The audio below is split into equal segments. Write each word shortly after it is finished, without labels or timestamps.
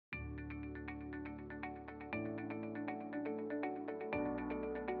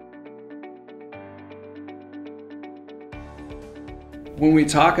When we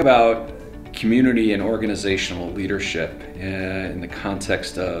talk about community and organizational leadership in the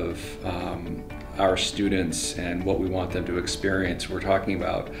context of our students and what we want them to experience, we're talking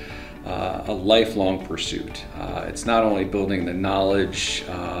about a lifelong pursuit. It's not only building the knowledge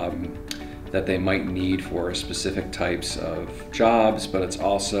that they might need for specific types of jobs, but it's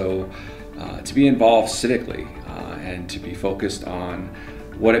also to be involved civically and to be focused on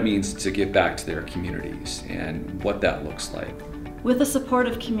what it means to give back to their communities and what that looks like. With the support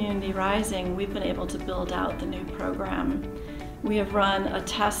of Community Rising, we've been able to build out the new program. We have run a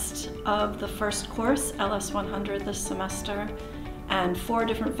test of the first course, LS100, this semester, and 4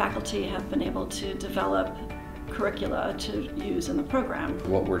 different faculty have been able to develop curricula to use in the program.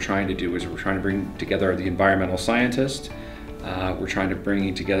 What we're trying to do is we're trying to bring together the environmental scientist, we're trying to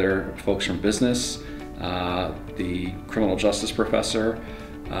bring together folks from business, the criminal justice professor,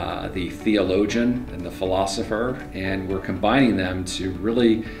 the theologian and the philosopher, and we're combining them to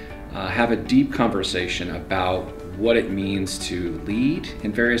really have a deep conversation about what it means to lead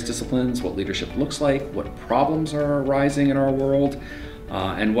in various disciplines, what leadership looks like, what problems are arising in our world,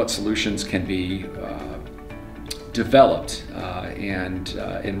 and what solutions can be developed and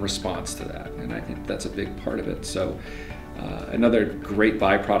in response to that. And I think that's a big part of it. So another great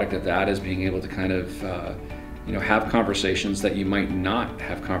byproduct of that is being able to kind of have conversations that you might not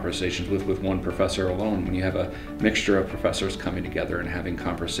have conversations with one professor alone. When you have a mixture of professors coming together and having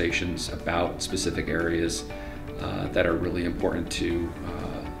conversations about specific areas that are really important to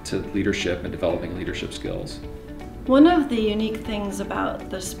leadership and developing leadership skills. One of the unique things about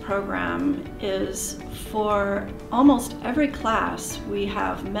this program is for almost every class we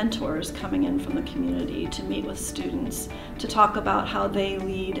have mentors coming in from the community to meet with students to talk about how they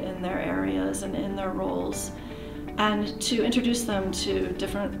lead in their areas and in their roles, and to introduce them to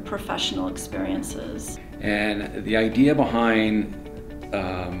different professional experiences. And the idea behind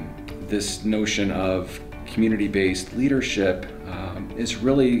this notion of community-based leadership is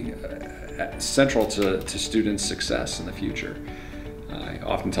really central to students' success in the future. I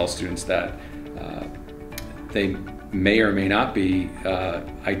often tell students that they may or may not be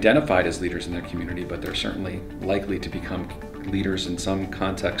identified as leaders in their community, but they're certainly likely to become leaders in some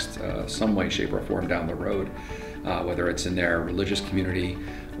context, some way, shape, or form down the road, whether it's in their religious community,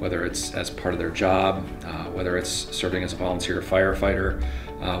 whether it's as part of their job, whether it's serving as a volunteer firefighter,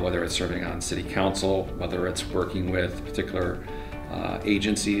 whether it's serving on city council, whether it's working with particular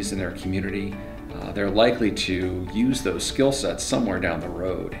agencies in their community. They're likely to use those skill sets somewhere down the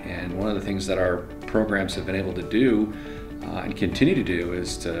road. And one of the things that our programs have been able to do and continue to do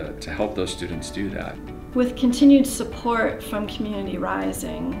is to help those students do that. With continued support from Community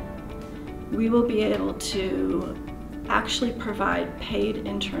Rising, we will be able to actually provide paid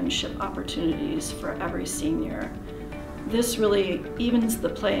internship opportunities for every senior. This really evens the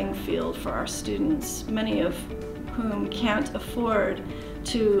playing field for our students, many of whom can't afford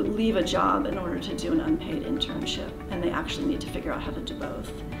to leave a job in order to do an unpaid internship, and they actually need to figure out how to do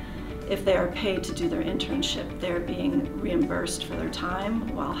both. If they are paid to do their internship, they're being reimbursed for their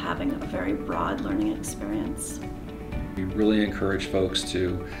time while having a very broad learning experience. We really encourage folks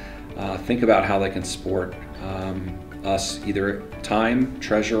to think about how they can support us, either time,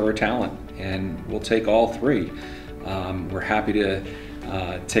 treasure, or talent, and we'll take all 3. We're happy to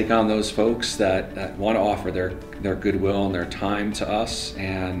take on those folks that want to offer their goodwill and their time to us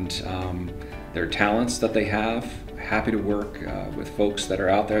and their talents that they have. Happy to work with folks that are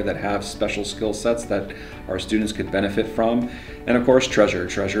out there that have special skill sets that our students could benefit from. And of course, treasure.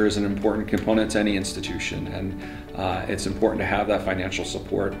 Treasure is an important component to any institution, and it's important to have that financial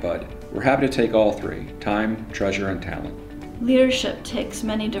support, but we're happy to take all 3, time, treasure, and talent. Leadership takes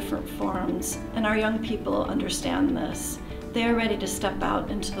many different forms, and our young people understand this. They are ready to step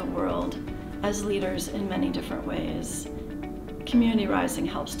out into the world as leaders in many different ways. Community Rising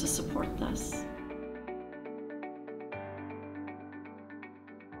helps to support this.